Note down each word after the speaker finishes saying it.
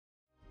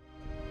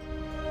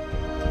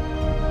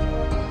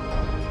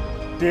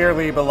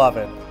Dearly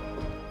beloved,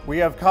 we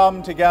have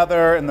come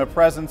together in the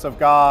presence of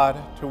God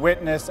to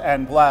witness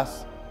and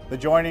bless the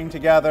joining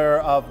together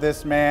of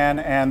this man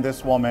and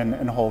this woman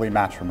in holy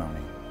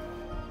matrimony.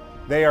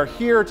 They are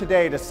here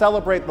today to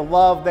celebrate the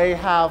love they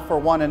have for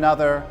one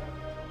another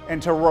and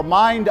to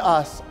remind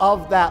us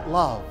of that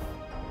love.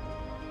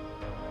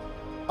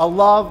 A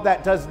love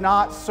that does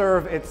not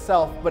serve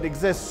itself but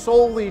exists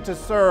solely to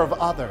serve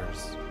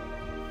others.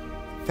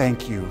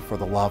 Thank you for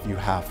the love you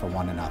have for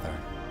one another.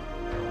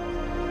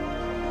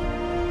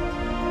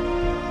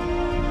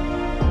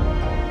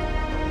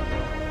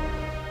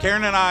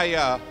 Karen and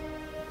I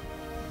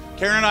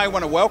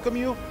want to welcome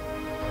you.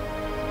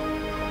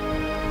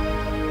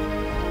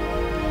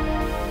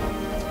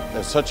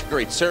 That's such a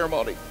great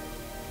ceremony.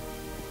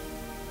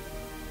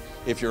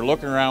 If you're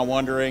looking around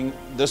wondering,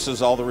 this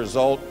is all the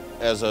result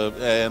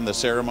and the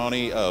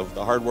ceremony of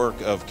the hard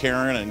work of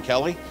Karen and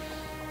Kelly.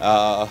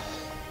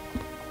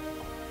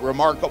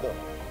 Remarkable.